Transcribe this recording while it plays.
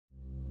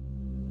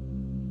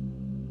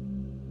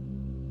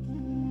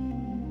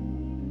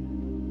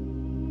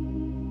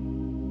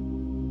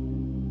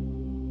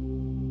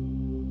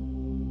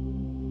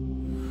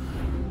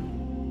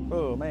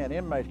Oh man,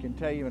 inmates can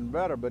tell you even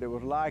better, but it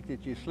was like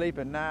that you sleep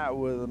at night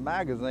with a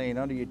magazine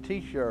under your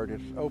t-shirt.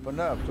 It's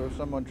opened up, so if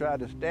someone tried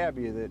to stab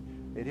you,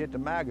 that it hit the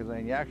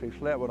magazine. You actually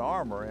slept with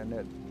armor, and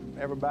that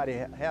everybody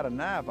had a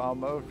knife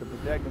almost to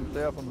protect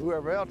themselves from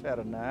whoever else had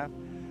a knife.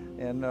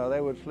 And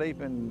they would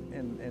sleep,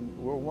 and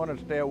one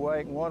would stay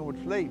awake and one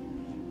would sleep.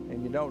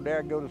 And you don't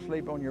dare go to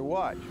sleep on your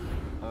watch.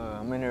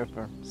 I'm in here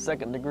for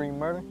second-degree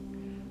murder.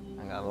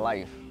 I got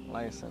life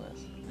sentence.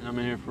 And I'm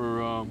in here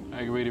for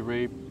aggravated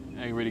rape,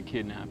 aggravated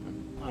kidnapping.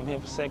 I'm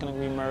here for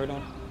second-degree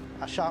murder.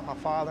 I shot my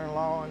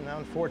father-in-law, and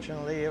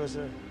unfortunately, it was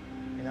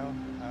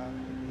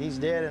he's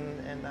dead,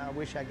 and I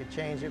wish I could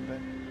change it, but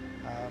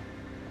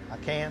I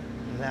can't,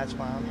 and that's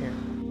why I'm here.